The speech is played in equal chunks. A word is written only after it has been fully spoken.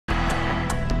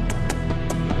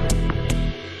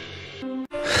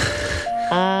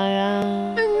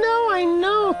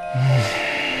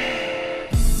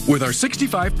With our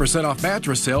 65% off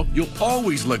mattress sale, you'll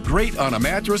always look great on a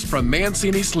mattress from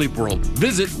Mancini Sleep World.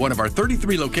 Visit one of our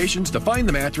 33 locations to find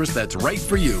the mattress that's right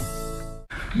for you.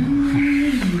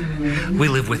 We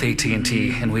live with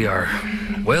AT&T, and we are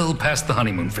well past the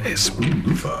honeymoon phase.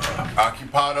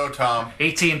 Occupado, Tom.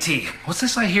 AT&T, what's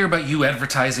this I hear about you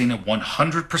advertising a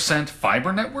 100%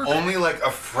 fiber network? Only like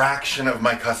a fraction of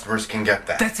my customers can get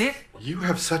that. That's it? You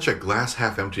have such a glass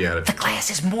half empty attitude. The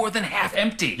glass is more than half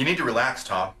empty. You need to relax,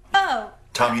 Tom. Oh.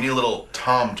 Tom, you need a little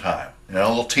Tom time. You know, a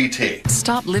little TT.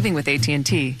 Stop living with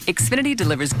AT&T. Xfinity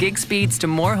delivers gig speeds to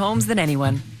more homes than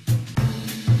anyone.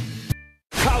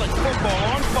 College football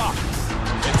on Fox.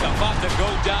 It's about to go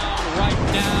down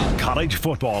right now. College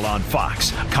football on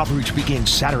Fox. Coverage begins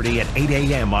Saturday at 8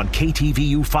 a.m. on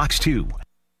KTVU Fox 2.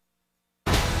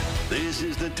 This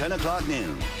is the 10 o'clock news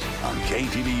on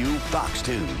KTVU Fox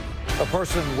 2. A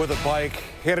person with a bike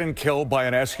hit and killed by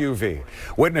an SUV.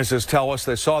 Witnesses tell us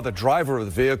they saw the driver of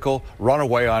the vehicle run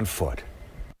away on foot.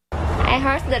 I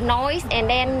heard the noise and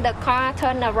then the car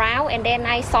turned around and then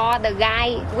I saw the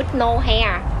guy with no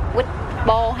hair, with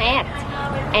bald head,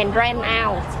 and ran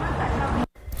out.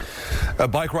 A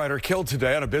bike rider killed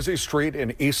today on a busy street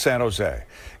in East San Jose.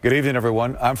 Good evening,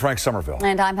 everyone. I'm Frank Somerville.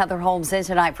 And I'm Heather Holmes in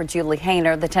tonight for Julie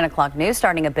Hayner. The 10 o'clock news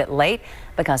starting a bit late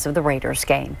because of the Raiders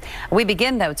game. We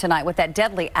begin, though, tonight with that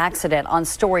deadly accident on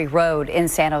Story Road in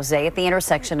San Jose at the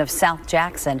intersection of South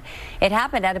Jackson. It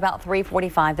happened at about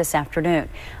 3:45 this afternoon.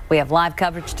 We have live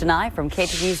coverage tonight from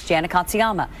KTVU's Jana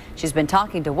Katsuyama. She's been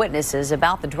talking to witnesses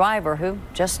about the driver who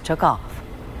just took off.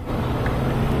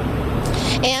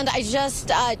 And I just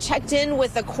checked in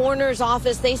with the coroner's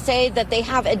office. They say that they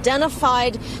have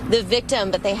identified the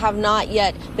victim, but they have not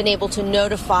yet been able to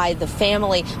notify the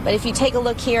family. But if you take a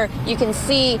look here, you can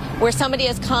see where somebody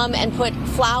has come and put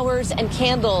flowers and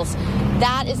candles.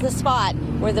 That is the spot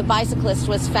where the bicyclist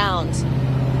was found.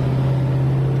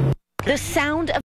 The sound of